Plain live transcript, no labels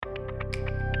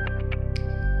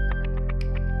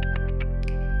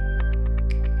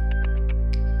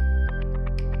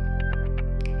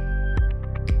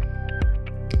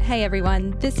Hey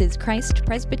everyone, this is Christ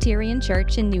Presbyterian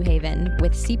Church in New Haven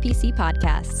with CPC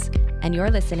Podcasts, and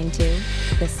you're listening to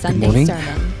the Sunday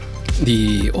Sermon.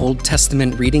 The Old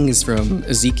Testament reading is from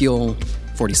Ezekiel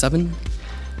 47,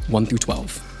 1 through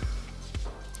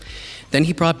 12. Then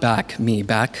he brought me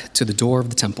back to the door of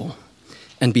the temple,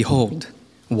 and behold,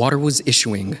 water was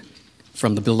issuing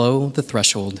from below the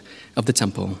threshold of the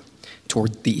temple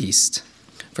toward the east,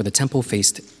 for the temple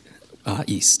faced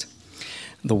east.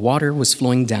 The water was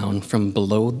flowing down from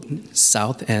below the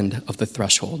south end of the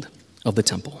threshold of the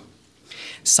temple,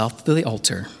 south of the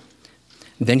altar.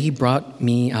 Then he brought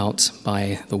me out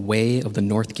by the way of the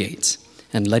north gate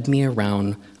and led me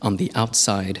around on the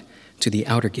outside to the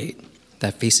outer gate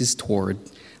that faces toward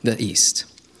the east.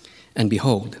 And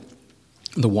behold,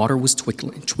 the water was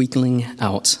twinkling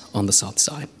out on the south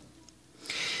side.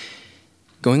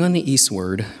 Going on the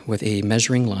eastward with a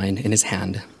measuring line in his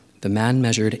hand, the man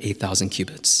measured 1,000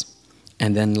 cubits,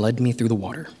 and then led me through the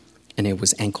water, and it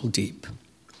was ankle deep.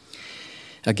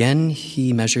 Again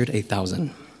he measured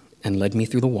 1,000, and led me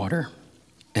through the water,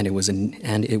 and it was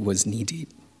knee deep.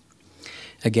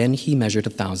 Again he measured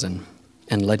 1,000,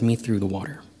 and led me through the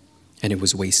water, and it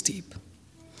was waist deep.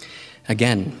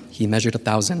 Again he measured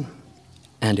 1,000,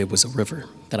 and it was a river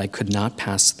that I could not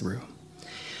pass through,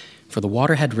 for the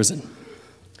water had risen.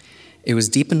 It was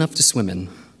deep enough to swim in,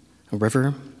 a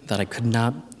river that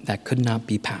could not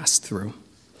be passed through.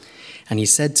 And he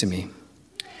said to me,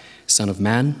 Son of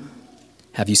man,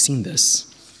 have you seen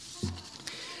this?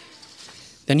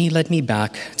 Then he led me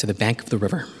back to the bank of the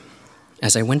river.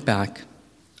 As I went back,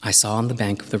 I saw on the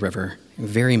bank of the river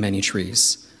very many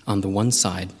trees, on the one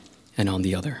side and on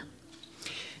the other.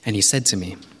 And he said to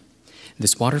me,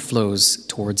 This water flows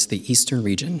towards the eastern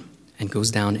region and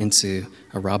goes down into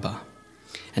Arabah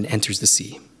and enters the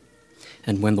sea.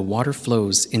 And when the water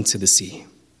flows into the sea,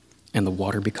 and the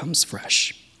water becomes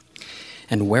fresh,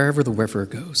 and wherever the river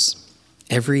goes,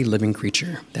 every living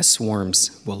creature that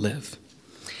swarms will live,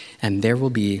 and there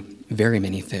will be very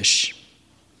many fish.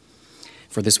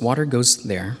 For this water goes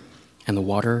there, and the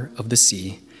water of the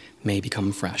sea may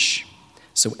become fresh,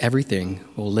 so everything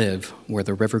will live where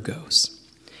the river goes.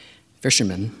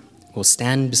 Fishermen will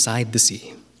stand beside the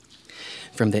sea.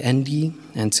 From the Endi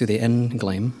and to the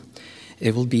Englaim,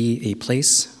 it will be a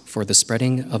place for the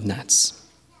spreading of nets.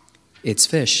 Its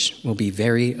fish will be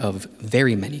of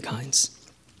very many kinds,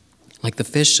 like the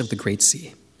fish of the great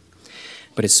sea.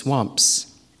 But its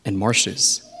swamps and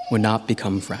marshes will not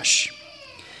become fresh.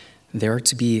 They are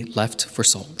to be left for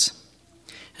salt.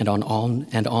 And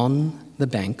on the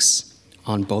banks,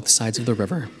 on both sides of the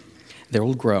river, there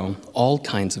will grow all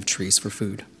kinds of trees for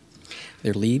food.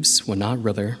 Their leaves will not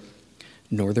wither,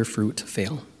 nor their fruit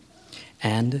fail.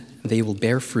 And they will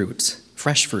bear fruit,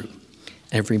 fresh fruit,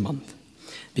 every month,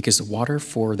 because the water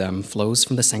for them flows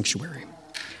from the sanctuary.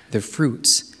 Their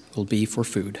fruits will be for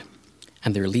food,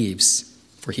 and their leaves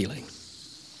for healing.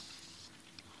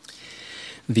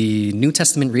 The New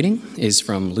Testament reading is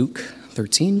from Luke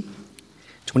 13,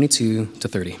 22 to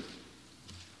 30.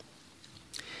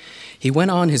 He went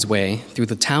on his way through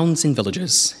the towns and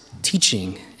villages,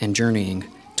 teaching and journeying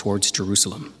towards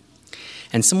Jerusalem.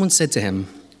 And someone said to him,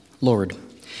 Lord,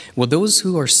 will those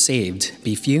who are saved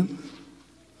be few?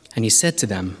 And he said to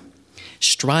them,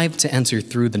 Strive to enter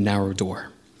through the narrow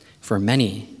door, for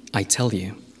many, I tell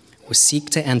you, will seek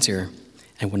to enter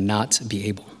and will not be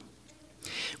able.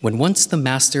 When once the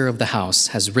master of the house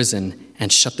has risen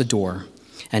and shut the door,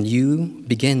 and you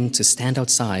begin to stand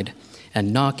outside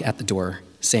and knock at the door,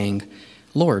 saying,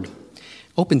 Lord,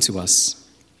 open to us,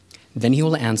 then he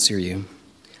will answer you,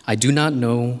 I do not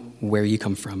know where you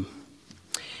come from.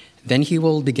 Then he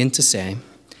will begin to say,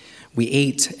 We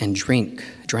ate and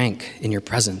drank in your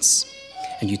presence,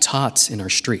 and you taught in our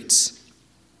streets.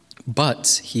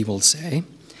 But he will say,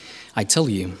 I tell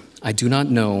you, I do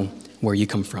not know where you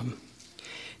come from.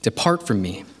 Depart from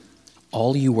me,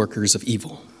 all you workers of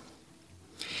evil.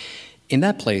 In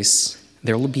that place,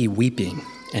 there will be weeping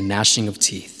and gnashing of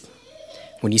teeth,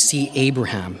 when you see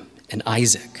Abraham and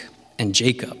Isaac and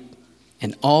Jacob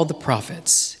and all the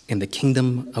prophets in the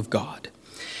kingdom of God,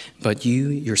 but you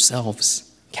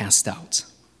yourselves cast out.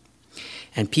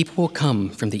 And people will come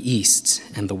from the east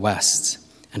and the west,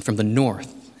 and from the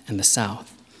north and the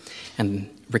south, and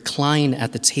recline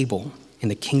at the table in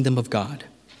the kingdom of God.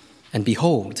 And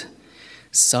behold,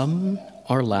 some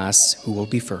are last who will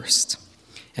be first,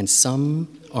 and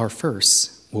some are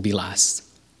first will be last.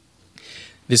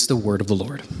 This is the word of the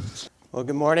Lord. Well,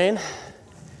 good morning.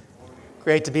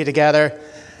 Great to be together.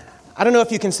 I don't know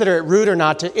if you consider it rude or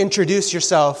not to introduce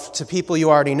yourself to people you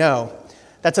already know.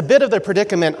 That's a bit of the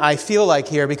predicament I feel like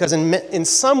here, because in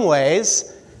some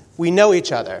ways, we know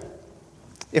each other.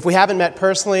 If we haven't met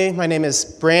personally, my name is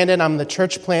Brandon. I'm the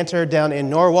church planter down in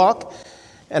Norwalk,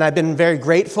 and I've been very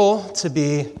grateful to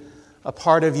be a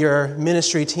part of your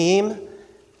ministry team.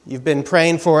 You've been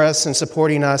praying for us and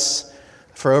supporting us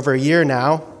for over a year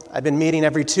now. I've been meeting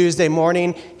every Tuesday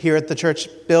morning here at the church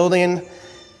building.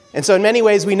 And so in many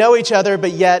ways, we know each other,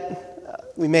 but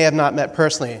yet we may have not met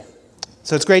personally.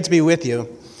 So it's great to be with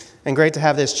you and great to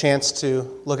have this chance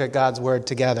to look at God's Word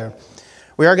together.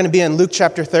 We are going to be in Luke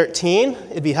chapter 13.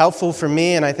 It'd be helpful for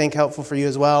me, and I think helpful for you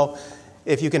as well,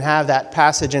 if you can have that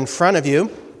passage in front of you.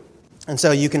 And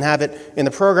so you can have it in the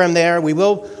program there. We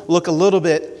will look a little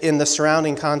bit in the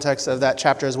surrounding context of that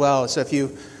chapter as well. So if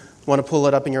you want to pull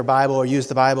it up in your Bible or use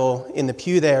the Bible in the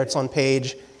pew there, it's on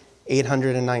page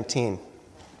 819.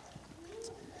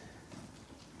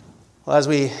 Well, as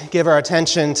we give our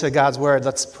attention to God's Word,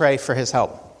 let's pray for His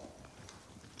help.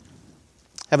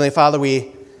 Heavenly Father,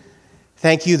 we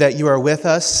thank you that you are with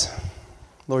us.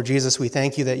 Lord Jesus, we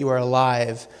thank you that you are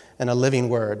alive and a living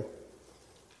Word.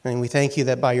 And we thank you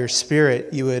that by your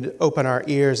Spirit you would open our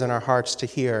ears and our hearts to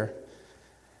hear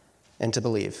and to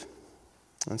believe.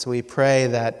 And so we pray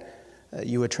that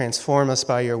you would transform us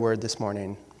by your word this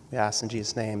morning. We ask in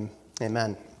Jesus' name,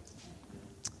 amen.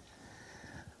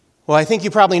 Well, I think you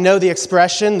probably know the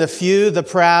expression, the few, the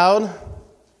proud.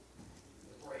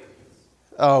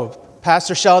 Oh,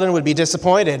 Pastor Sheldon would be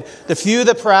disappointed. The few,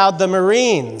 the proud, the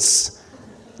Marines.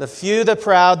 The few, the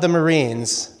proud, the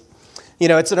Marines. You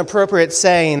know, it's an appropriate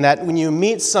saying that when you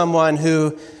meet someone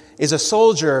who is a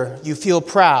soldier, you feel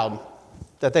proud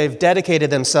that they've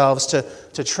dedicated themselves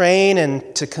to train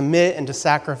and to commit and to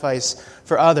sacrifice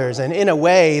for others. And in a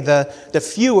way, the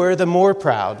fewer, the more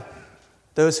proud.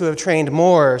 Those who have trained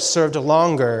more, served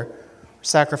longer,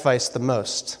 sacrificed the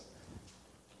most.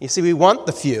 You see, we want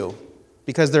the few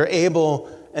because they're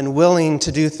able and willing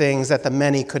to do things that the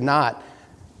many could not,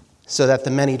 so that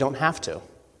the many don't have to.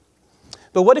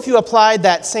 But what if you applied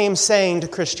that same saying to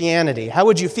Christianity? How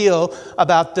would you feel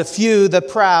about the few, the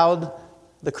proud,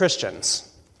 the Christians?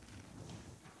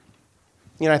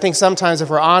 You know, I think sometimes if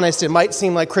we're honest, it might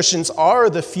seem like Christians are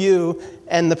the few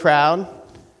and the proud.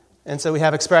 And so we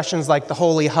have expressions like the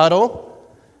holy huddle.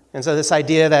 And so this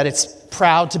idea that it's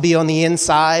proud to be on the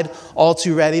inside, all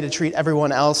too ready to treat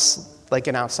everyone else like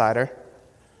an outsider.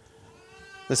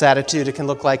 This attitude, it can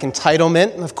look like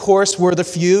entitlement. Of course, we're the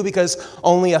few because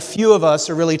only a few of us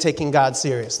are really taking God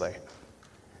seriously.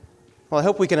 Well, I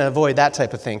hope we can avoid that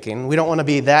type of thinking. We don't want to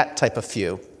be that type of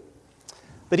few.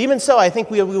 But even so, I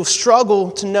think we will struggle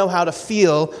to know how to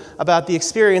feel about the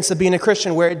experience of being a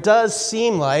Christian where it does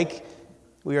seem like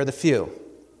we are the few.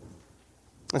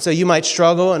 And so you might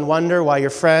struggle and wonder why your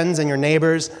friends and your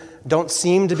neighbors don't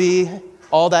seem to be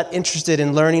all that interested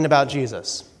in learning about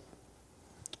Jesus.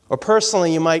 Or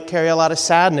personally, you might carry a lot of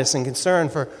sadness and concern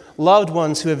for loved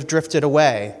ones who have drifted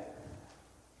away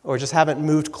or just haven't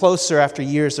moved closer after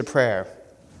years of prayer.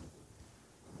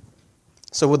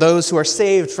 So will those who are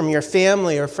saved from your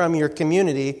family or from your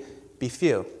community be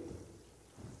few?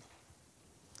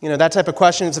 You know, that type of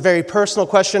question is a very personal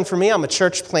question for me. I'm a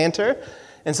church planter.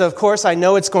 And so, of course, I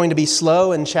know it's going to be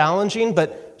slow and challenging,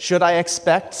 but should I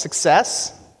expect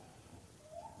success?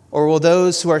 Or will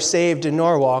those who are saved in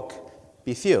Norwalk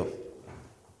be few?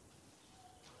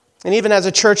 And even as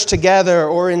a church together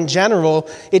or in general,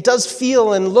 it does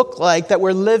feel and look like that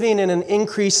we're living in an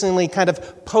increasingly kind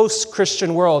of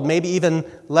post-Christian world, maybe even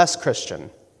less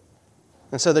Christian.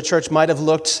 And so the church might have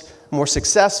looked more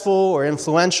successful or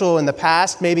influential in the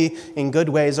past, maybe in good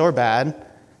ways or bad.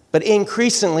 But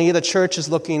increasingly, the church is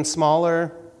looking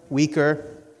smaller,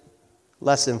 weaker,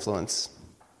 less influence.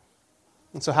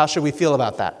 And so how should we feel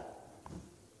about that?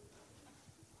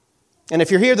 And if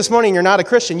you're here this morning, you're not a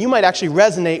Christian, you might actually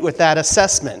resonate with that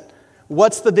assessment.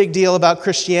 What's the big deal about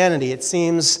Christianity? It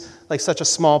seems like such a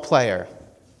small player.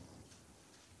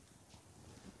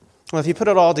 Well, if you put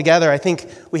it all together, I think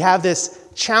we have this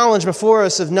challenge before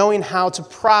us of knowing how to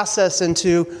process and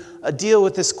to deal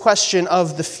with this question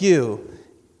of the few.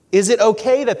 Is it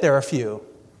okay that there are few?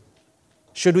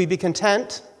 Should we be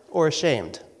content or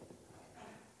ashamed?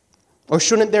 Or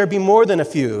shouldn't there be more than a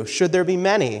few? Should there be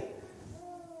many?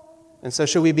 And so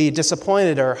should we be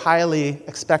disappointed or highly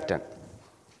expectant?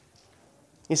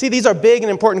 You see, these are big and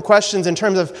important questions in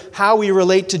terms of how we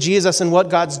relate to Jesus and what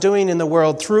God's doing in the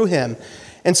world through him.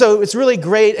 And so it's really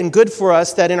great and good for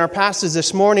us that in our passage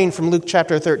this morning from Luke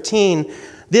chapter 13,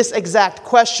 this exact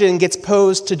question gets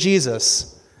posed to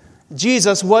Jesus.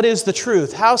 Jesus, what is the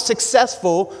truth? How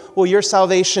successful will your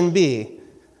salvation be?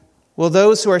 Will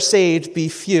those who are saved be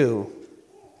few?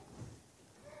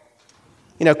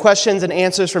 Questions and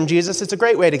answers from Jesus, it's a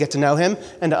great way to get to know him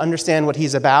and to understand what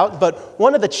he's about. But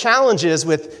one of the challenges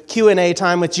with Q&A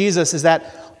time with Jesus is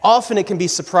that often it can be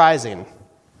surprising,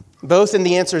 both in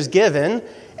the answers given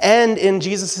and in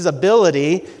Jesus'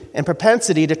 ability and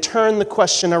propensity to turn the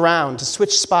question around, to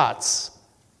switch spots,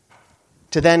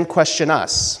 to then question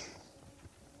us,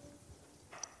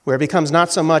 where it becomes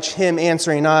not so much him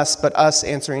answering us, but us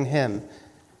answering him.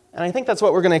 And I think that's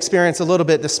what we're going to experience a little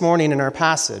bit this morning in our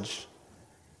passage.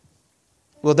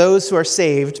 Will those who are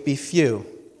saved be few?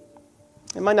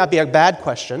 It might not be a bad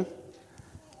question,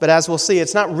 but as we'll see,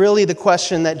 it's not really the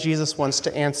question that Jesus wants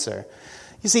to answer.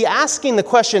 You see, asking the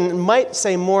question might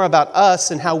say more about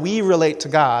us and how we relate to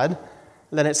God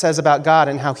than it says about God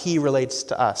and how he relates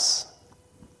to us.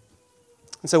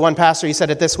 And so one pastor, he said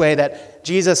it this way, that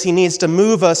Jesus, he needs to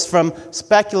move us from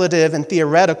speculative and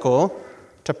theoretical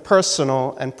to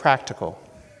personal and practical.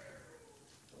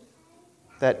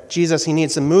 That Jesus, he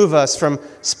needs to move us from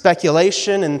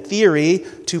speculation and theory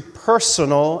to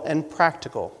personal and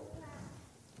practical.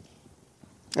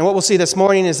 And what we'll see this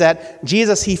morning is that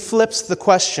Jesus, he flips the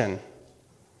question.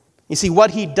 You see, what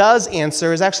he does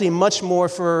answer is actually much more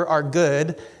for our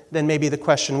good than maybe the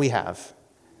question we have.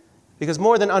 Because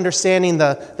more than understanding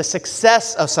the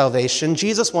success of salvation,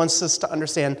 Jesus wants us to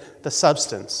understand the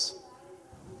substance.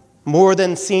 More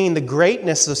than seeing the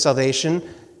greatness of salvation,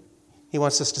 he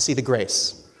wants us to see the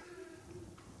grace.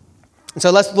 And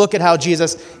so let's look at how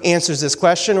Jesus answers this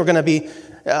question. We're going to be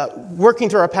working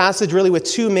through our passage really with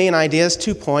two main ideas,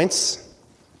 2 points.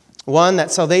 One,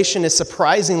 that salvation is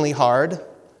surprisingly hard.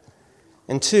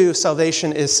 And 2,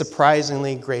 salvation is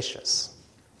surprisingly gracious.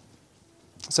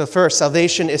 So first,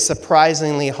 salvation is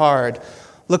surprisingly hard.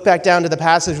 Look back down to the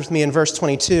passage with me in verse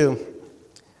 22.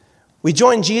 We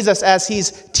join Jesus as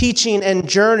he's teaching and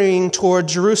journeying toward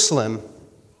Jerusalem.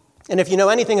 And if you know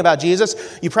anything about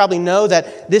Jesus, you probably know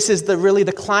that this is really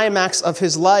the climax of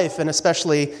his life, and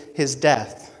especially his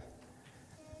death.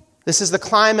 This is the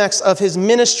climax of his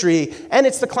ministry, and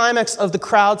it's the climax of the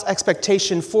crowd's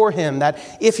expectation for him, that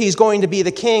if he's going to be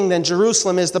the king, then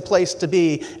Jerusalem is the place to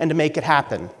be and to make it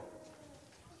happen.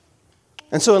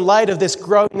 And so in light of this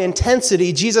growing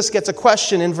intensity, Jesus gets a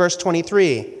question in verse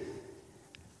 23.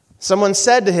 Someone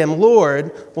said to him,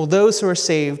 "Lord, will those who are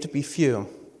saved be few?"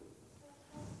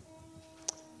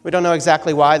 We don't know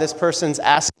exactly why this person's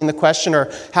asking the question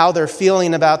or how they're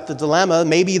feeling about the dilemma.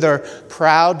 Maybe they're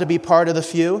proud to be part of the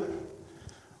few,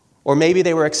 or maybe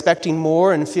they were expecting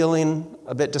more and feeling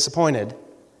a bit disappointed.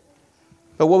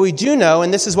 But what we do know,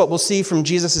 and this is what we'll see from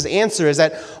Jesus' answer, is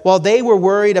that while they were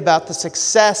worried about the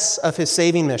success of his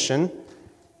saving mission,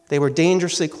 they were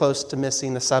dangerously close to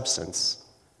missing the substance.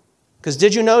 Because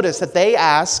did you notice that they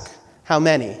ask, "How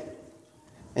many?"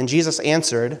 And Jesus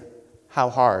answered,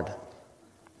 "How hard?"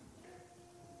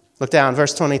 Look down,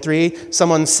 verse 23.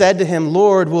 Someone said to him,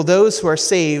 "Lord, will those who are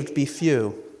saved be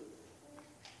few?"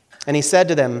 And he said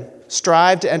to them,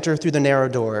 "Strive to enter through the narrow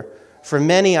door, for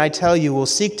many, I tell you, will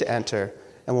seek to enter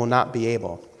and will not be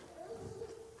able."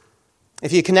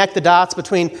 If you connect the dots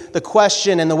between the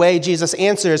question and the way Jesus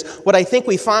answers, what I think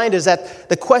we find is that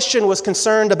the question was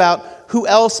concerned about who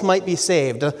else might be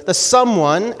saved. The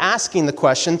someone asking the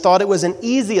question thought it was an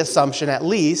easy assumption, at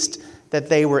least, that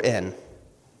they were in.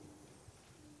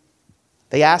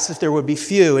 They asked if there would be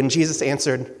few, and Jesus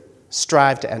answered,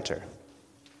 "Strive to enter."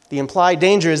 The implied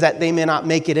danger is that they may not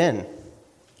make it in.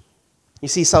 You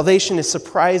see, salvation is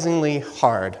surprisingly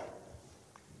hard.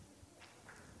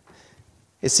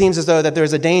 It seems as though that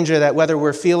there's a danger that whether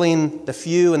we're feeling the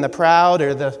few and the proud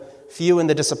or the few and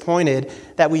the disappointed,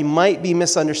 that we might be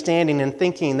misunderstanding and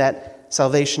thinking that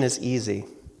salvation is easy.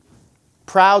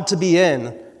 Proud to be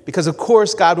in, because of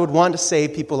course God would want to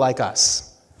save people like us.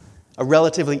 A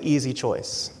relatively easy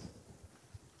choice.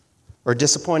 Or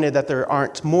disappointed that there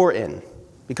aren't more in,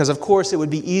 because of course it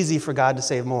would be easy for God to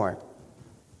save more.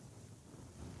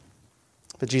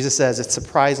 But Jesus says it's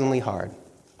surprisingly hard.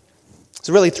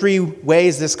 So really 3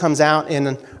 ways this comes out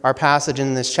in our passage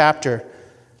in this chapter.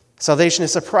 Salvation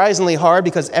is surprisingly hard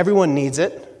because everyone needs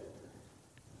it,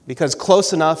 because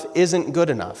close enough isn't good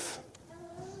enough,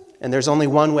 and there's only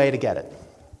one way to get it.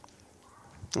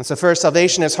 And so first,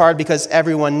 salvation is hard because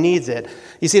everyone needs it.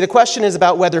 You see, the question is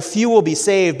about whether few will be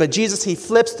saved, but Jesus, he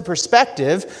flips the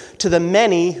perspective to the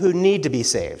many who need to be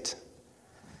saved.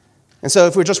 And so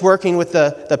if we're just working with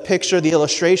the picture, the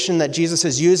illustration that Jesus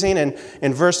is using, and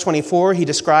in verse 24, he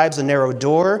describes a narrow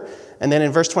door. And then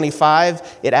in verse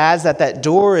 25, it adds that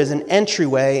door is an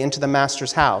entryway into the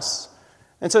master's house.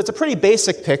 And so it's a pretty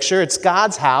basic picture. It's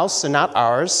God's house and not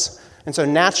ours. And so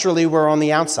naturally, we're on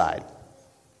the outside.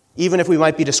 Even if we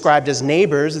might be described as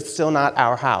neighbors, it's still not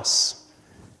our house.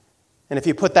 And if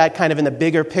you put that kind of in the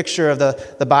bigger picture of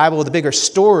the Bible, the bigger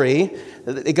story,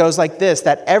 it goes like this,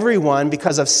 that everyone,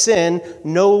 because of sin,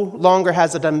 no longer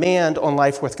has a demand on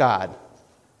life with God,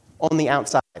 on the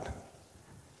outside.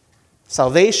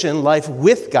 Salvation, life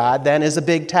with God, then, is a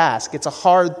big task. It's a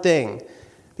hard thing,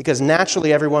 because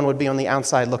naturally everyone would be on the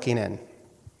outside looking in.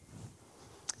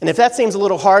 And if that seems a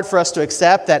little hard for us to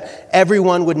accept, that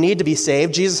everyone would need to be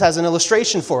saved, Jesus has an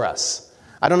illustration for us.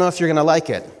 I don't know if you're going to like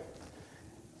it.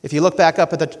 If you look back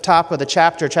up at the top of the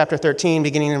chapter 13,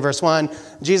 beginning in verse 1,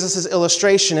 Jesus'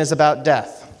 illustration is about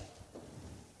death.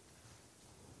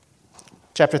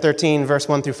 Chapter 13, verse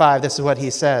 1 through 5, this is what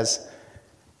he says.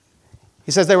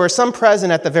 He says, "There were some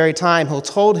present at the very time who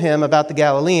told him about the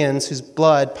Galileans whose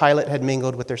blood Pilate had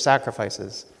mingled with their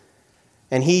sacrifices.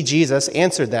 And he, Jesus,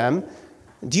 answered them,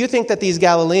 'Do you think that these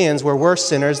Galileans were worse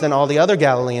sinners than all the other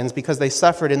Galileans because they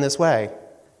suffered in this way?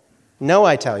 No,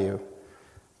 I tell you.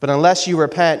 But unless you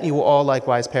repent, you will all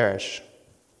likewise perish.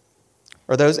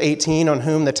 Or those 18 on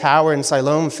whom the tower in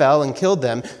Siloam fell and killed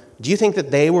them, do you think that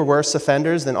they were worse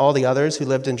offenders than all the others who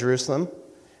lived in Jerusalem?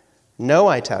 No,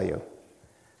 I tell you.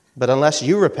 But unless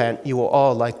you repent, you will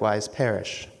all likewise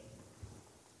perish.'"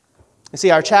 You see,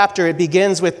 our chapter, it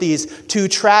begins with these two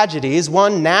tragedies,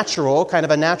 one natural, kind of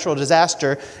a natural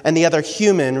disaster, and the other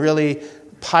human, really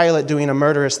Pilate doing a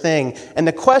murderous thing. And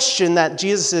the question that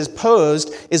Jesus has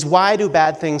posed is, why do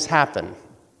bad things happen?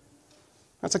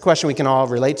 That's a question we can all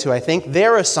relate to, I think.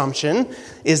 Their assumption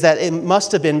is that it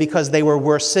must have been because they were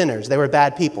worse sinners. They were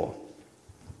bad people.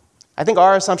 I think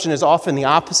our assumption is often the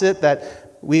opposite,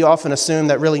 that we often assume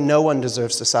that really no one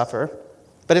deserves to suffer.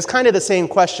 But it's kind of the same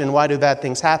question, why do bad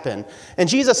things happen? And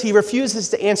Jesus, he refuses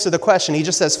to answer the question. He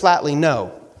just says flatly,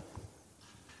 no.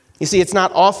 You see, it's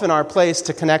not often our place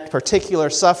to connect particular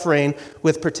suffering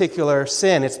with particular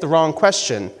sin. It's the wrong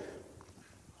question.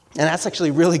 And that's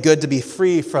actually really good to be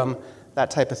free from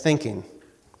that type of thinking.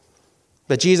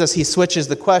 But Jesus, he switches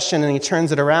the question and he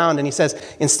turns it around and he says,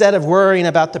 instead of worrying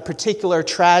about the particular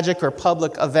tragic or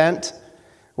public event,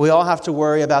 we all have to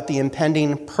worry about the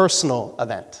impending personal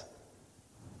event,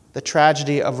 the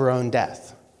tragedy of our own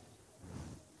death.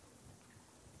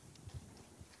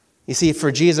 You see,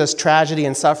 for Jesus, tragedy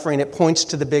and suffering, it points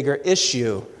to the bigger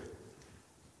issue.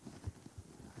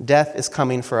 Death is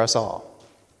coming for us all.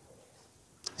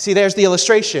 See, there's the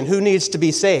illustration. Who needs to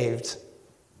be saved?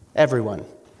 Everyone.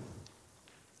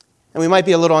 And we might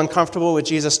be a little uncomfortable with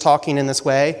Jesus talking in this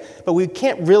way, but we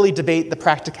can't really debate the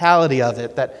practicality of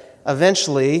it, that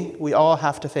eventually we all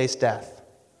have to face death.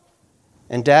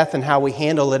 And death and how we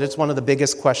handle it, it's one of the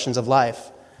biggest questions of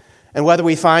life. And whether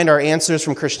we find our answers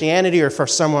from Christianity or from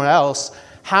somewhere else,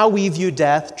 how we view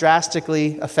death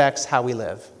drastically affects how we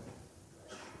live.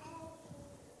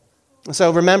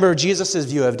 So remember Jesus'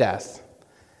 view of death.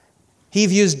 He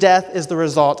views death as the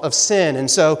result of sin,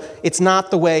 and so it's not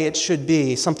the way it should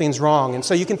be. Something's wrong. And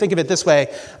so you can think of it this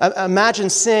way. Imagine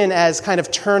sin as kind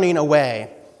of turning away.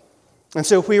 And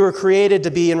so if we were created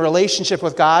to be in relationship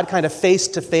with God, kind of face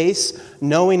to face,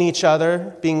 knowing each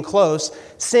other, being close,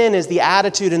 sin is the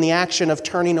attitude and the action of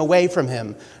turning away from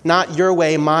him, not your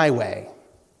way, my way.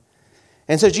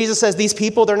 And so Jesus says these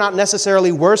people, they're not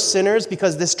necessarily worse sinners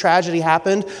because this tragedy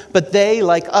happened, but they,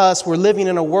 like us, were living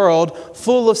in a world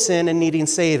full of sin and needing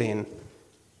saving.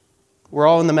 We're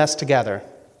all in the mess together.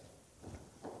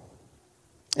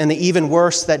 And the even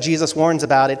worse that Jesus warns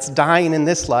about, it's dying in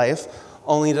this life,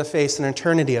 only to face an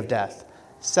eternity of death,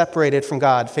 separated from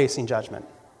God, facing judgment.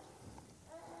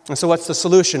 And so what's the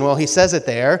solution? Well, he says it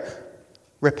there,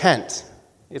 repent.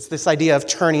 It's this idea of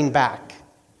turning back.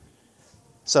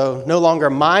 So no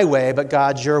longer my way, but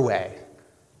God's your way,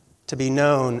 to be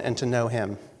known and to know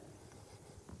him.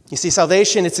 You see,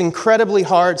 salvation, it's incredibly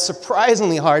hard,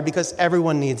 surprisingly hard, because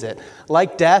everyone needs it.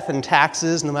 Like death and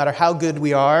taxes, no matter how good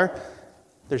we are,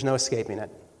 there's no escaping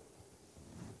it.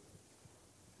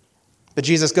 But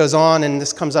Jesus goes on, and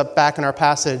this comes up back in our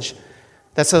passage,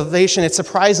 that salvation, it's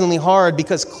surprisingly hard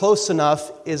because close enough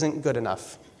isn't good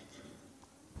enough.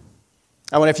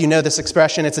 I wonder if you know this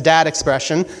expression. It's a dad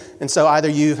expression, and so either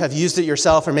you have used it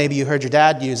yourself or maybe you heard your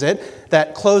dad use it,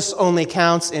 that close only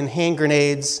counts in hand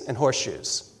grenades and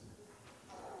horseshoes.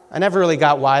 I never really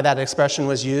got why that expression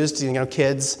was used. You know,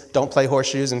 kids don't play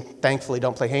horseshoes and thankfully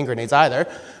don't play hand grenades either.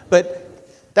 But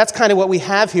that's kind of what we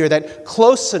have here, that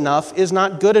close enough is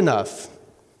not good enough.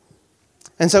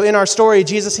 And so in our story,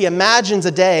 Jesus, he imagines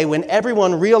a day when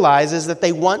everyone realizes that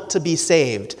they want to be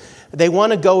saved. They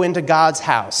want to go into God's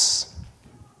house.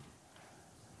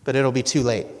 But it'll be too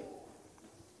late.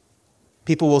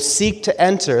 People will seek to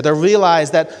enter. They'll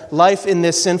realize that life in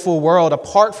this sinful world,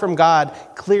 apart from God,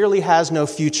 clearly has no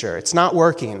future. It's not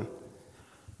working.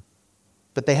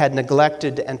 but they had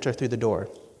neglected to enter through the door.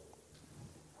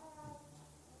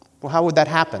 Well, how would that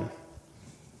happen?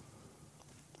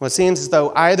 Well, it seems as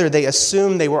though either they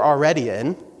assumed they were already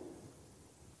in,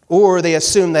 or they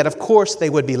assumed that, of course, they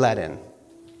would be let in.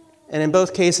 And in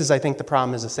both cases, I think the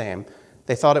problem is the same.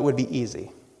 They thought it would be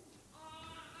easy.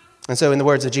 And so, in the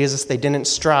words of Jesus, they didn't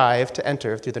strive to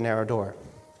enter through the narrow door.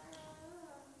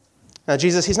 Now,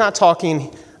 Jesus, he's not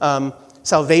talking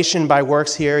salvation by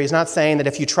works here. He's not saying that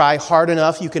if you try hard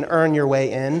enough, you can earn your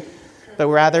way in. But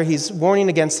rather, he's warning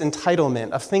against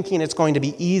entitlement, of thinking it's going to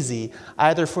be easy,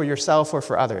 either for yourself or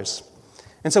for others.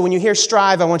 And so when you hear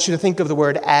strive, I want you to think of the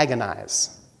word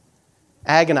agonize.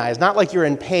 Agonize, not like you're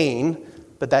in pain,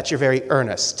 but that you're very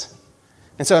earnest.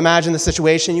 And so imagine the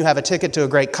situation. You have a ticket to a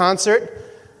great concert.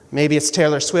 Maybe it's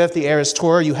Taylor Swift, the Eras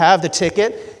Tour. You have the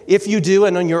ticket. If you do,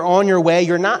 and when you're on your way,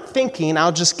 you're not thinking,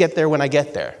 I'll just get there when I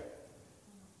get there.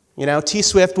 You know, T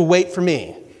Swift will wait for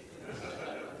me.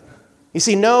 You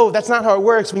see, no, that's not how it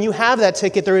works. When you have that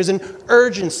ticket, there is an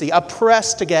urgency, a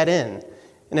press to get in.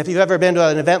 And if you've ever been to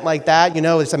an event like that, you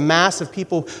know it's a mass of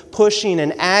people pushing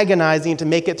and agonizing to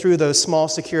make it through those small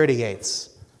security gates.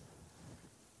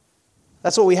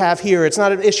 That's what we have here. It's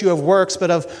not an issue of works, but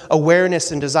of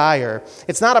awareness and desire.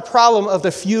 It's not a problem of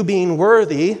the few being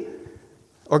worthy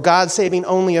or God saving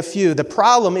only a few. The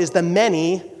problem is the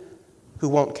many who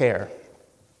won't care,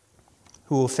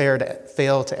 who will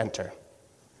fail to enter.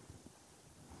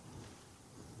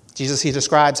 Jesus, he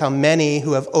describes how many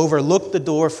who have overlooked the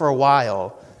door for a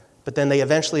while, but then they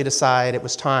eventually decide it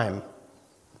was time.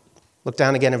 Look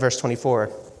down again in verse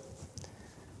 24.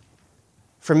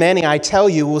 For many, I tell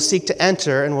you, will seek to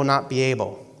enter and will not be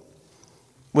able.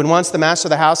 When once the master of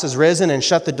the house has risen and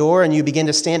shut the door, and you begin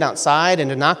to stand outside and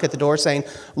to knock at the door, saying,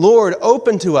 Lord,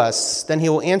 open to us, then he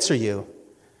will answer you,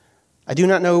 I do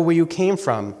not know where you came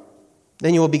from.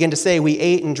 Then you will begin to say, we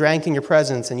ate and drank in your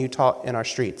presence, and you taught in our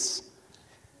streets.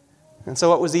 And so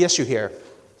what was the issue here?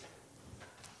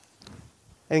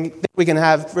 I think we can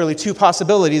have really two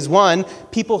possibilities. One,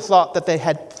 people thought that they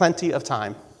had plenty of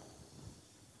time.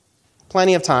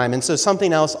 Plenty of time, and so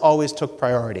something else always took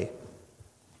priority.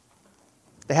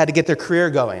 They had to get their career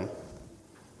going,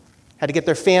 had to get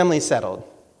their family settled,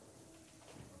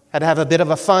 had to have a bit of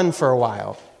a fun for a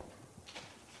while.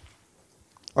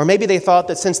 Or maybe they thought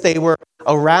that since they were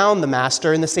around the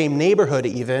master, in the same neighborhood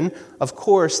even, of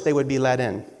course they would be let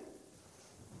in.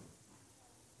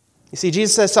 You see,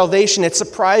 Jesus says salvation, it's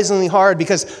surprisingly hard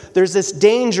because there's this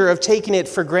danger of taking it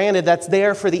for granted that's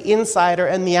there for the insider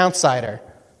and the outsider.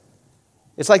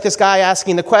 It's like this guy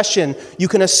asking the question, you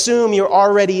can assume you're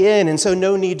already in, and so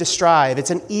no need to strive. It's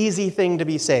an easy thing to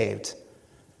be saved.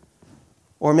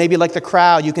 Or maybe like the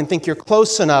crowd, you can think you're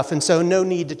close enough, and so no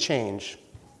need to change.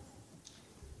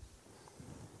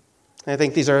 And I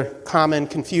think these are common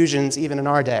confusions even in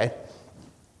our day.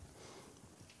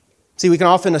 See, we can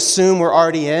often assume we're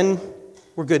already in.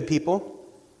 We're good people.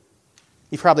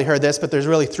 You've probably heard this, but there's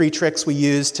really 3 tricks we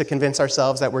use to convince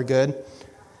ourselves that we're good.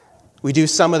 We do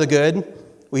some of the good,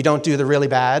 we don't do the really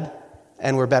bad,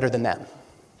 and we're better than them.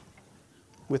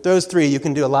 With those 3, you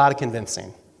can do a lot of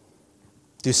convincing.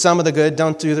 Do some of the good,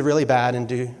 don't do the really bad,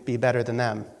 and be better than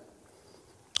them.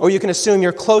 Or you can assume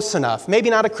you're close enough, maybe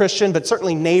not a Christian, but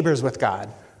certainly neighbors with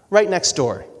God, right next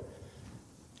door.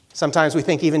 Sometimes we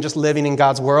think even just living in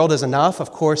God's world is enough.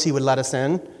 Of course, he would let us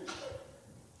in.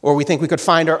 Or we think we could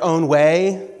find our own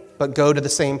way, but go to the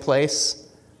same place.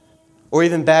 Or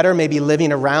even better, maybe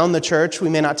living around the church. We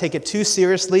may not take it too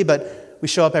seriously, but we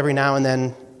show up every now and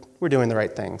then. We're doing the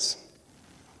right things.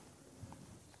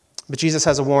 But Jesus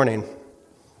has a warning.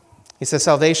 He says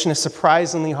salvation is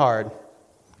surprisingly hard.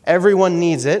 Everyone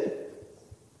needs it,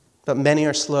 but many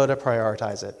are slow to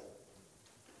prioritize it.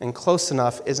 And close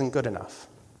enough isn't good enough.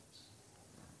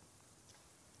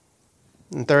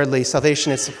 And thirdly,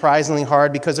 salvation is surprisingly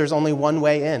hard because there's only one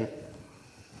way in.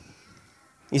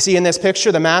 You see in this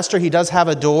picture, the master, he does have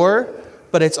a door,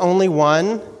 but it's only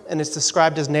one, and it's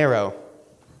described as narrow.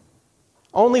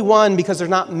 Only one because there's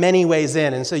not many ways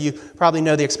in, and so you probably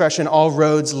know the expression, all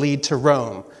roads lead to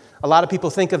Rome. A lot of people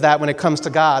think of that when it comes to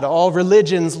God. All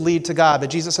religions lead to God, but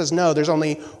Jesus says, no, there's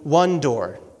only one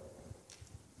door,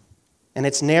 and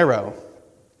it's narrow.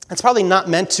 It's probably not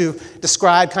meant to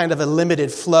describe kind of a limited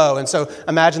flow. And so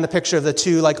imagine the picture of the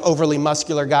 2 like overly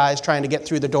muscular guys trying to get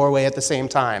through the doorway at the same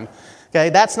time. Okay,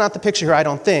 that's not the picture here, I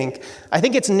don't think. I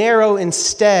think it's narrow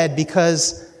instead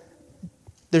because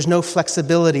there's no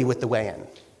flexibility with the way in.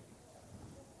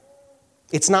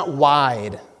 It's not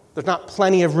wide. There's not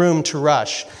plenty of room to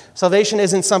rush. Salvation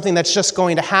isn't something that's just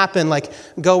going to happen like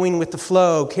going with the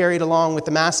flow, carried along with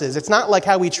the masses. It's not like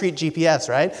how we treat GPS,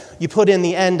 right? You put in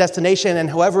the end destination and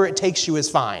however it takes you is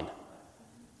fine.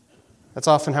 That's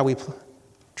often how we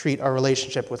treat our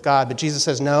relationship with God. But Jesus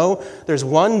says, no, there's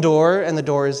one door and the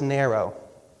door is narrow.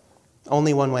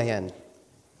 Only one way in.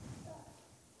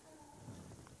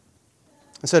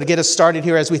 And so to get us started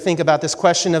here as we think about this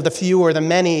question of the few or the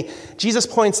many, Jesus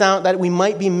points out that we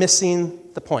might be missing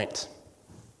the point.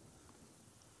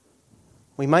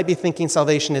 We might be thinking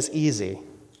salvation is easy.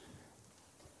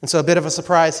 And so a bit of a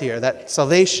surprise here, that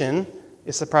salvation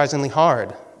is surprisingly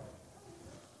hard.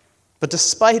 But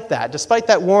despite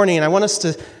that warning, I want us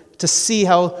to see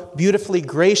how beautifully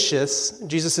gracious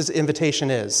Jesus'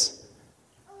 invitation is.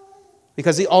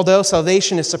 Because although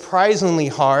salvation is surprisingly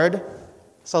hard,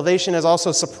 salvation is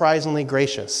also surprisingly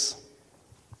gracious.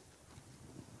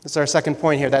 This is our second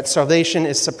point here, that salvation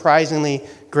is surprisingly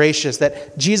gracious,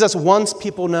 that Jesus wants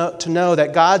people to know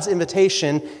that God's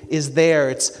invitation is there.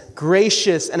 It's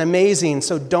gracious and amazing,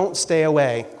 so don't stay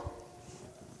away.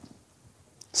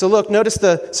 So look, notice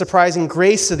the surprising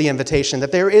grace of the invitation,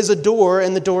 that there is a door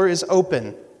and the door is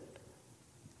open.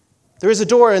 There is a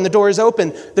door and the door is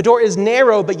open. The door is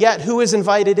narrow, but yet who is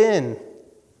invited in?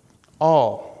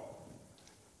 All.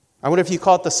 I wonder if you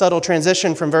call it the subtle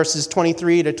transition from verses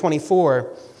 23 to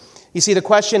 24. You see, the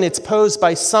question, it's posed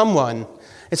by someone.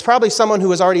 It's probably someone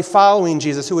who is already following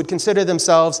Jesus, who would consider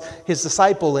themselves his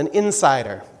disciple, an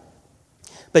insider.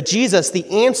 But Jesus,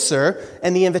 the answer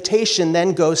and the invitation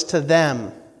then goes to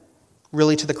them,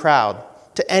 really to the crowd,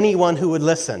 to anyone who would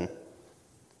listen.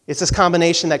 It's this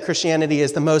combination that Christianity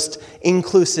is the most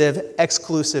inclusive,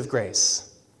 exclusive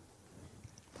grace.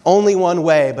 Only one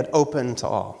way, but open to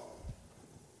all.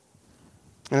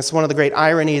 And it's one of the great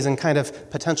ironies and kind of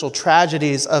potential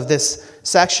tragedies of this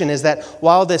section is that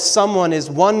while this someone is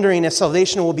wondering if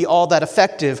salvation will be all that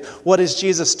effective, what is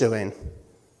Jesus doing?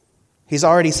 He's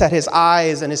already set his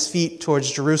eyes and his feet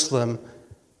towards Jerusalem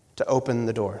to open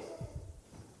the door.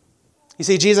 You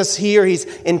see, Jesus here, he's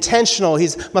intentional.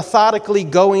 He's methodically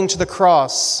going to the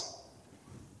cross.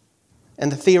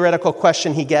 And the theoretical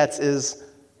question he gets is,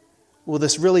 will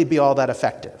this really be all that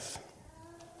effective?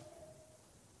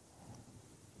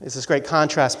 There's this great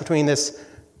contrast between this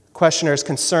questioner's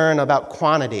concern about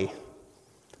quantity,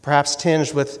 perhaps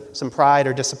tinged with some pride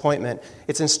or disappointment.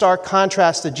 It's in stark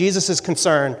contrast to Jesus'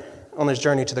 concern on his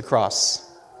journey to the cross,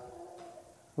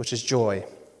 which is joy.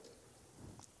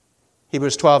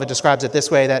 Hebrews 12, it describes it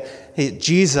this way, that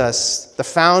Jesus, the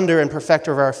founder and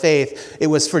perfecter of our faith, it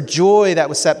was for joy that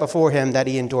was set before him that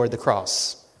he endured the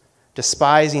cross,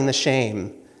 despising the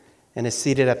shame, and is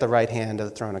seated at the right hand of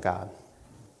the throne of God.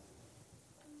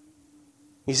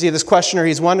 You see this questioner,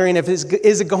 he's wondering if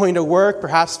is it going to work,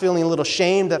 perhaps feeling a little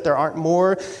shamed that there aren't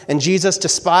more. And Jesus,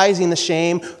 despising the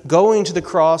shame, going to the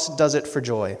cross, does it for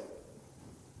joy.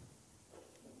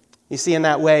 You see, in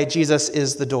that way, Jesus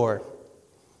is the door.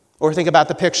 Or think about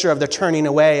the picture of the turning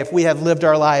away. If we have lived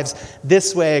our lives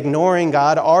this way, ignoring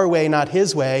God, our way, not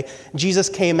his way, Jesus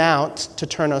came out to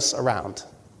turn us around,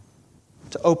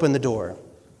 to open the door,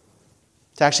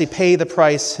 to actually pay the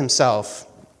price himself.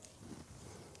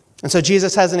 And so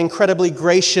Jesus has an incredibly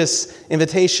gracious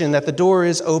invitation that the door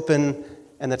is open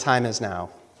and the time is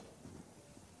now.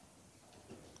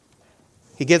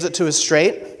 He gives it to us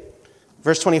straight.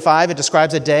 Verse 25, it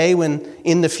describes a day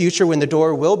in the future when the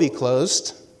door will be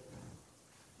closed.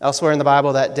 Elsewhere in the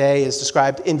Bible, that day is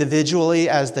described individually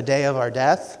as the day of our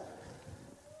death.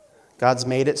 God's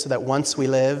made it so that once we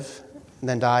live and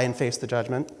then die and face the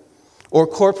judgment. Or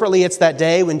corporately, it's that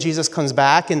day when Jesus comes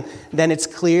back and then it's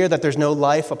clear that there's no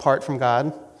life apart from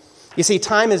God. You see,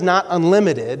 time is not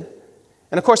unlimited.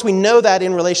 And of course, we know that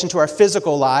in relation to our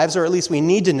physical lives, or at least we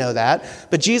need to know that.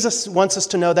 But Jesus wants us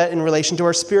to know that in relation to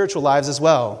our spiritual lives as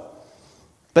well.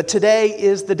 But today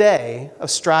is the day of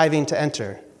striving to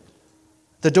enter.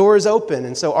 The door is open,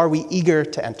 and so are we eager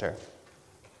to enter?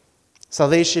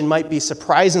 Salvation might be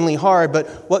surprisingly hard, but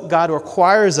what God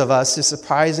requires of us is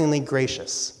surprisingly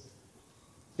gracious.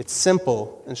 It's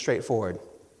simple and straightforward.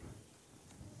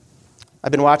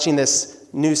 I've been watching this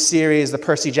new series, the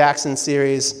Percy Jackson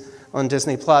series on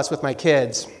Disney Plus with my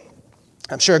kids.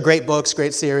 I'm sure great books,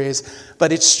 great series,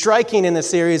 but it's striking in the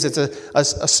series. It's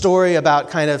a story about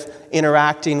kind of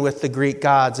interacting with the Greek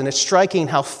gods, and it's striking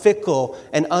how fickle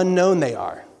and unknown they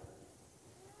are.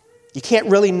 You can't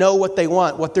really know what they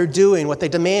want, what they're doing, what they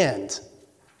demand.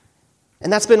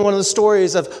 And that's been one of the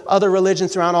stories of other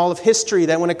religions throughout all of history,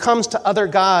 that when it comes to other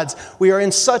gods, we are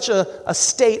in such a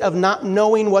state of not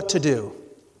knowing what to do.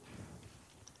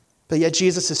 But yet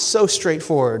Jesus is so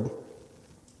straightforward.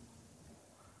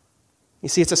 You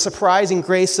see, it's a surprising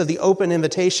grace of the open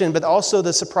invitation, but also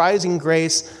the surprising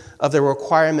grace of the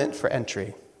requirement for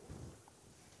entry.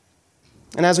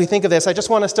 And as we think of this, I just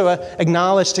want us to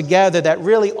acknowledge together that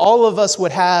really all of us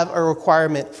would have a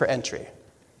requirement for entry.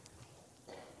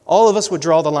 All of us would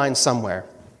draw the line somewhere.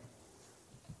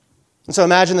 And so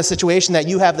imagine the situation that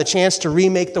you have the chance to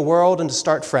remake the world and to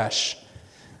start fresh.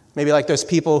 Maybe like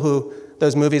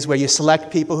those movies where you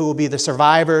select people who will be the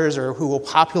survivors or who will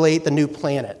populate the new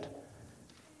planet.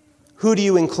 Who do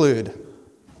you include?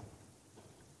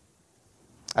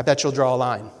 I bet you'll draw a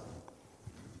line.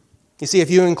 You see,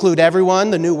 if you include everyone,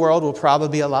 the new world will probably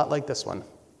be a lot like this one.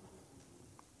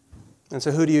 And so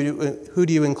who do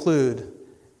you include?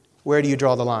 Where do you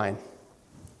draw the line?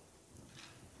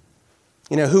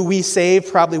 Who we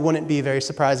save probably wouldn't be very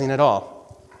surprising at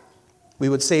all. We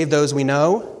would save those we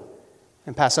know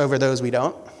and pass over those we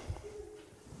don't.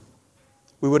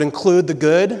 We would include the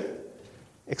good,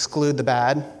 exclude the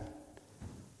bad.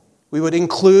 We would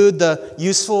include the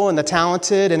useful and the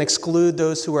talented and exclude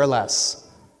those who are less.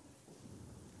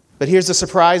 But here's the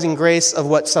surprising grace of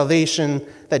what salvation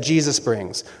that Jesus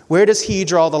brings. Where does he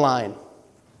draw the line?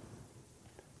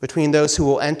 Between those who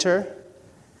will enter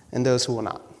and those who will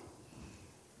not.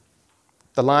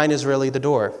 The line is really the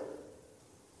door.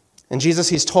 And Jesus,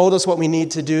 he's told us what we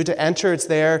need to do to enter. It's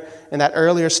there in that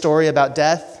earlier story about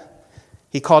death.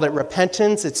 He called it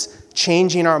repentance. It's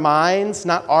changing our minds,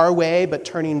 not our way, but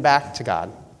turning back to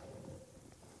God.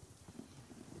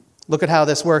 Look at how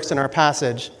this works in our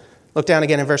passage. Look down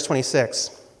again in verse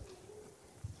 26.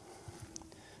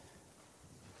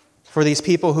 For these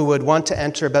people who would want to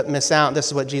enter but miss out, this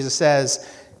is what Jesus says.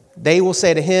 They will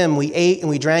say to him, we ate and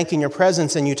we drank in your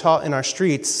presence and you taught in our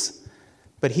streets.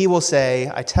 But he will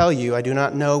say, I tell you, I do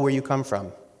not know where you come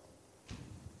from.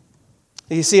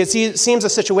 You see, it seems the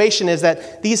situation is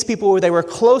that these people, they were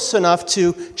close enough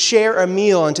to share a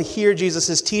meal and to hear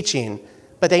Jesus' teaching,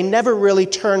 but they never really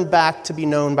turned back to be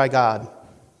known by God.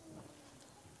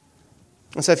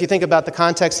 And so if you think about the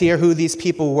context here, who these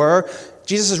people were,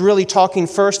 Jesus is really talking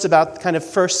first about kind of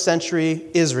first century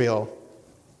Israel.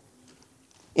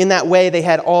 In that way, they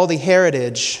had all the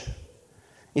heritage.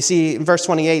 You see, in verse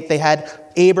 28, they had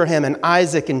Abraham and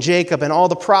Isaac and Jacob and all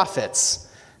the prophets.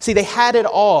 See, they had it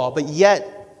all, but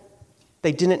yet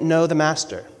they didn't know the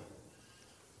master.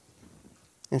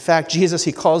 In fact, Jesus,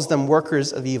 he calls them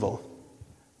workers of evil.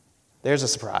 There's a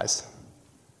surprise.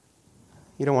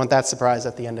 You don't want that surprise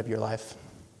at the end of your life.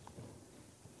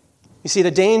 You see,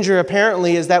 the danger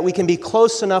apparently is that we can be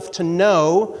close enough to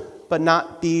know, but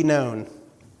not be known.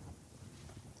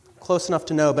 Close enough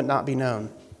to know, but not be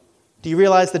known. Do you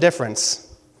realize the difference?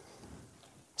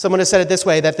 Someone has said it this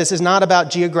way, that this is not about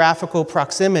geographical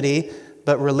proximity,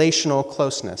 but relational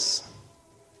closeness.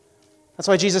 That's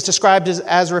why Jesus described it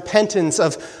as repentance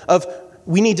of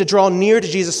we need to draw near to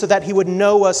Jesus so that he would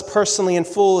know us personally and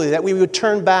fully, that we would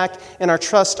turn back and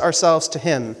trust ourselves to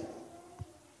him.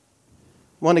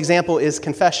 One example is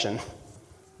confession.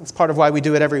 That's part of why we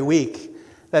do it every week.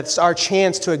 That's our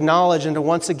chance to acknowledge and to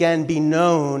once again be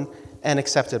known and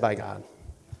accepted by God.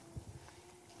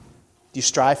 Do you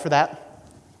strive for that?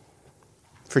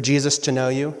 For Jesus to know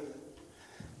you?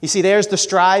 You see, there's the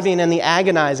striving and the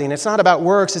agonizing. It's not about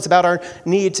works. It's about our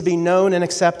need to be known and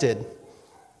accepted.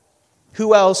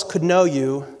 Who else could know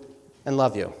you and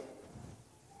love you?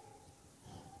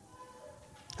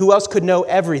 Who else could know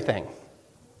everything,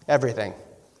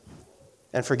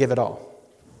 and forgive it all?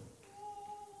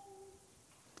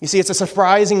 You see, it's a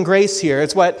surprising grace here.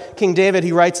 It's what King David,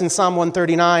 he writes in Psalm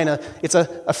 139. It's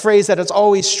a phrase that has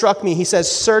always struck me. He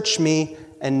says, search me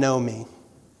and know me.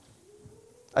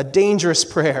 A dangerous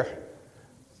prayer,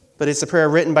 but it's a prayer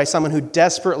written by someone who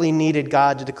desperately needed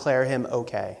God to declare him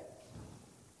okay.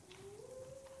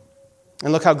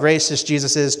 And look how gracious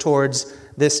Jesus is towards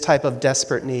this type of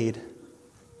desperate need.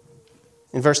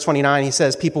 In verse 29, he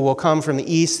says, people will come from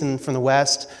the east and from the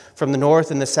west, from the north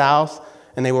and the south,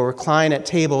 and they will recline at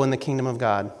table in the kingdom of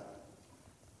God.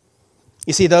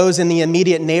 You see, those in the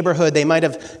immediate neighborhood, they might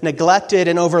have neglected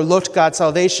and overlooked God's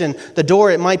salvation. The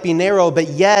door, it might be narrow, but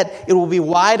yet it will be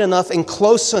wide enough and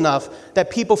close enough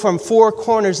that people from four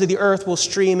corners of the earth will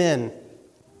stream in.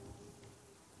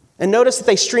 And notice that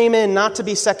they stream in not to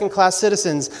be second-class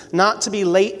citizens, not to be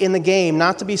late in the game,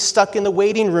 not to be stuck in the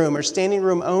waiting room or standing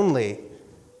room only.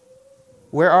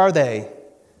 Where are they?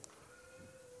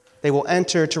 They will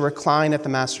enter to recline at the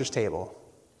master's table.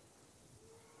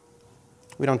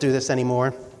 We don't do this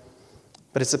anymore,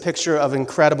 but it's a picture of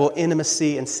incredible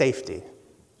intimacy and safety.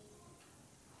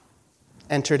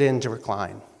 Entered in to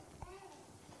recline.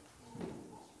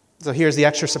 So here's the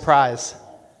extra surprise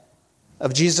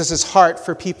of Jesus' heart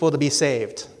for people to be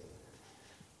saved.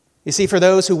 You see, for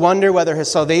those who wonder whether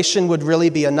his salvation would really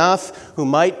be enough, who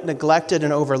might neglect it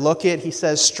and overlook it, he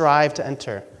says, strive to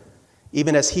enter,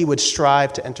 even as he would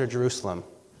strive to enter Jerusalem.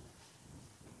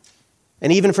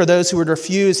 And even for those who would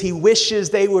refuse, he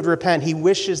wishes they would repent. He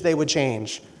wishes they would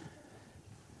change.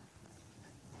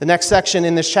 The next section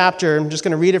in this chapter, I'm just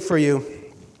going to read it for you.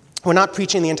 We're not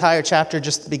preaching the entire chapter,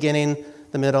 just the beginning,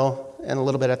 the middle, and a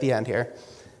little bit at the end here.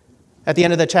 At the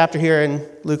end of the chapter here in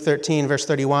Luke 13, verse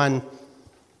 31,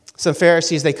 some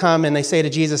Pharisees, they come and they say to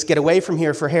Jesus, "Get away from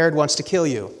here, for Herod wants to kill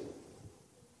you."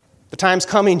 "The time's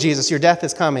coming, Jesus, your death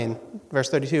is coming." Verse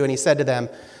 32, and he said to them,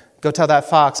 "Go tell that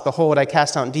fox, behold, I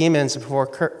cast out demons and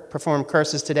perform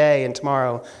curses today and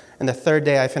tomorrow, and the third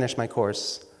day I finish my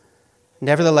course.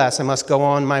 Nevertheless, I must go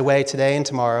on my way today and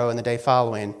tomorrow and the day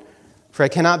following, for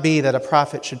it cannot be that a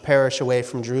prophet should perish away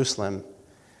from Jerusalem.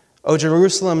 O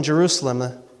Jerusalem,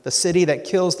 Jerusalem, the city that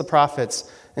kills the prophets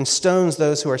and stones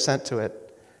those who are sent to it.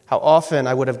 How often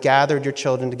I would have gathered your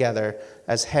children together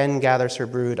as hen gathers her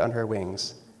brood on her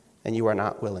wings, and you are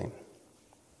not willing."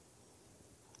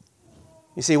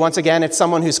 You see, once again, it's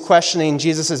someone who's questioning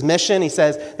Jesus' mission.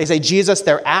 They say, "Jesus,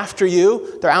 they're after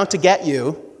you. They're out to get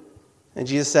you." And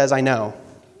Jesus says, "I know."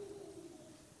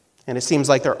 And it seems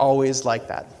like they're always like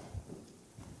that.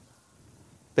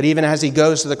 But even as he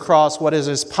goes to the cross, what is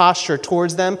his posture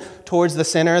towards them, towards the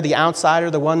sinner, the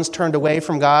outsider, the ones turned away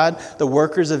from God, the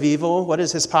workers of evil? What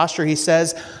is his posture? He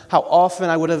says, "How often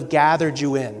I would have gathered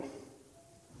you in.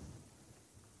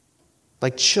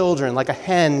 Like children, like a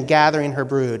hen gathering her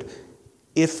brood,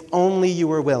 if only you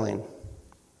were willing."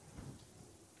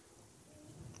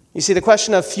 You see, the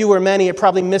question of few or many, it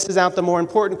probably misses out the more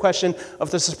important question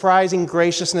of the surprising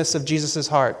graciousness of Jesus'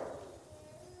 heart.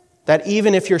 That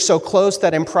even if you're so close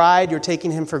that in pride you're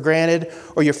taking him for granted,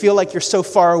 or you feel like you're so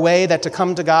far away that to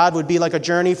come to God would be like a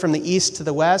journey from the east to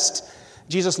the west,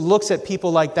 Jesus looks at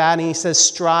people like that and he says,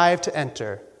 "Strive to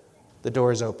enter. The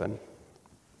door is open."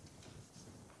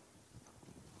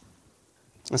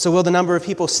 And so will the number of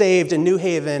people saved in New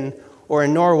Haven or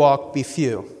in Norwalk be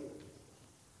few?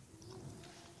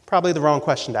 Probably the wrong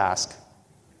question to ask.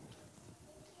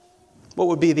 What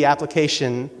would be the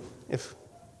application if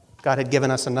God had given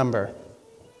us a number?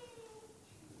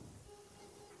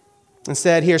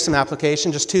 Instead, here's some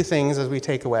application, just two things as we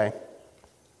take away.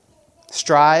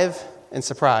 Strive and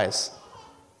surprise.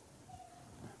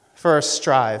 First,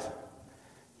 strive.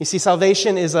 You see,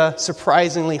 salvation is a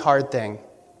surprisingly hard thing.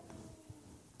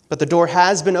 But the door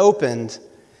has been opened,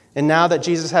 and now that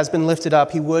Jesus has been lifted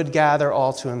up, he would gather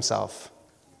all to himself.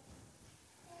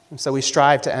 And so we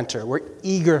strive to enter. We're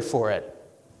eager for it.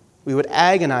 We would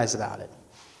agonize about it.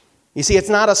 You see, it's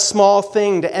not a small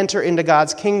thing to enter into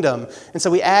God's kingdom, and so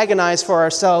we agonize for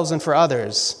ourselves and for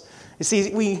others. You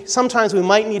see, sometimes we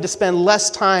might need to spend less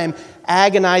time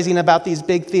agonizing about these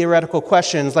big theoretical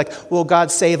questions like, will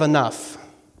God save enough?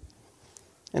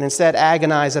 And instead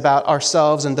agonize about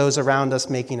ourselves and those around us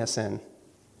making us in.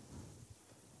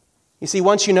 You see,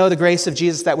 once you know the grace of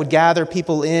Jesus that would gather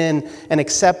people in and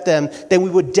accept them, then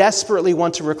we would desperately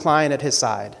want to recline at his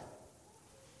side.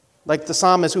 Like the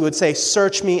psalmist, we would say,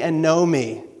 "Search me and know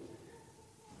me.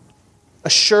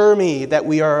 Assure me that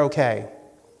we are okay.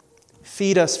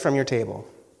 Feed us from your table."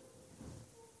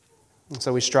 And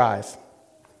so we strive.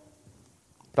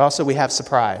 But also we have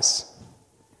surprise.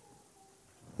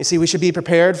 You see, we should be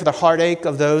prepared for the heartache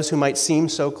of those who might seem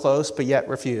so close but yet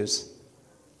refuse.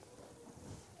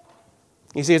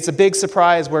 You see, it's a big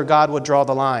surprise where God would draw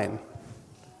the line.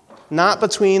 Not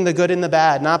between the good and the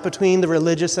bad, not between the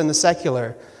religious and the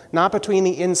secular, not between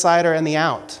the insider and the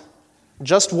out.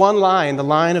 Just one line, the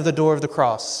line of the door of the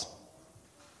cross.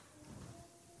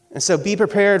 And so be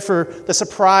prepared for the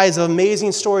surprise of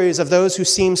amazing stories of those who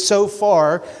seem so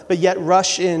far, but yet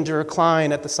rush in to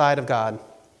recline at the side of God.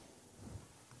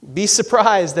 Be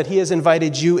surprised that he has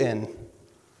invited you in.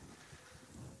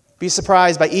 Be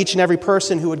surprised by each and every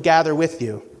person who would gather with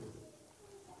you.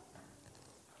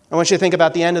 I want you to think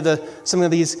about the end of some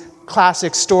of these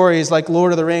classic stories like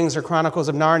Lord of the Rings or Chronicles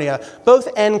of Narnia. Both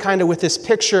end kind of with this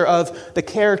picture of the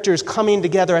characters coming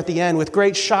together at the end with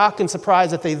great shock and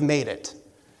surprise that they've made it.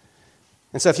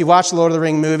 And so if you watch the Lord of the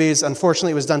Rings movies,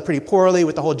 unfortunately it was done pretty poorly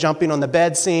with the whole jumping on the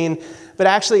bed scene. But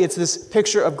actually it's this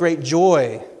picture of great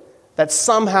joy that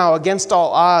somehow, against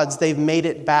all odds, they've made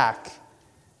it back.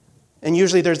 And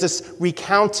usually there's this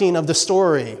recounting of the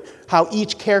story, how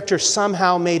each character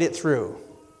somehow made it through.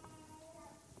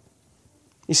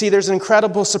 You see, there's an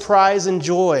incredible surprise and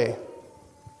joy.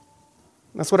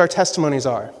 That's what our testimonies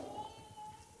are.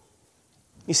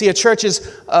 You see, a church is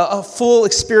a full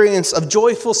experience of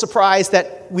joyful surprise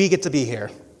that we get to be here.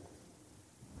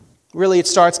 Really, it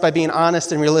starts by being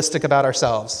honest and realistic about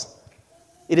ourselves.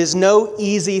 It is no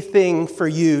easy thing for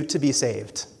you to be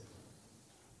saved.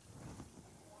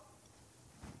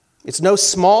 It's no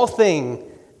small thing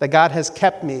that God has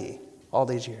kept me all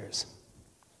these years.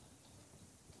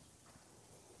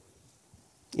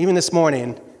 Even this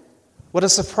morning, what a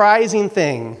surprising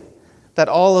thing that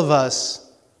all of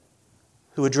us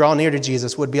who would draw near to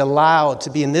Jesus would be allowed to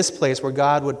be in this place where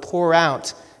God would pour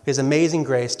out his amazing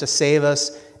grace to save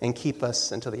us and keep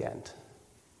us until the end.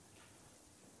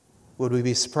 Would we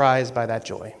be surprised by that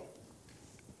joy?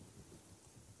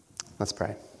 Let's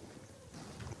pray.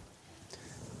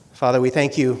 Father, we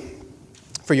thank you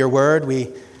for your word.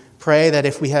 We pray that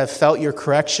if we have felt your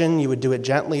correction, you would do it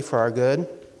gently for our good.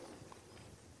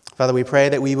 Father, we pray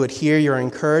that we would hear your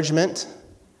encouragement,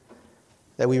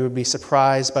 that we would be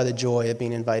surprised by the joy of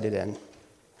being invited in.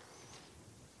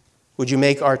 Would you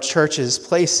make our churches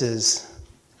places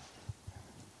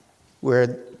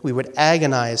where we would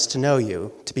agonize to know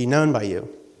you, to be known by you,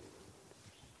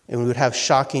 and we would have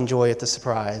shocking joy at the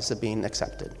surprise of being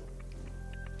accepted.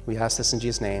 We ask this in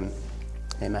Jesus' name.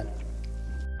 Amen.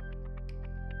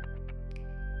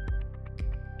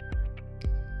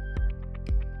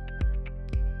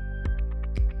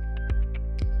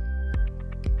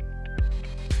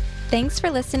 Thanks for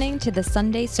listening to the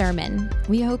Sunday Sermon.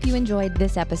 We hope you enjoyed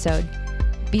this episode.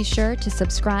 Be sure to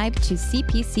subscribe to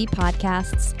CPC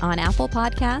Podcasts on Apple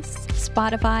Podcasts,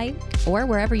 Spotify, or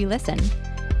wherever you listen.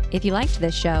 If you liked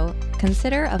this show,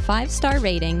 consider a 5-star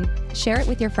rating, share it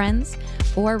with your friends,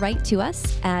 or write to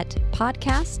us at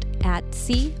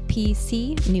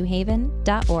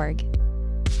podcast@cpcnewhaven.org.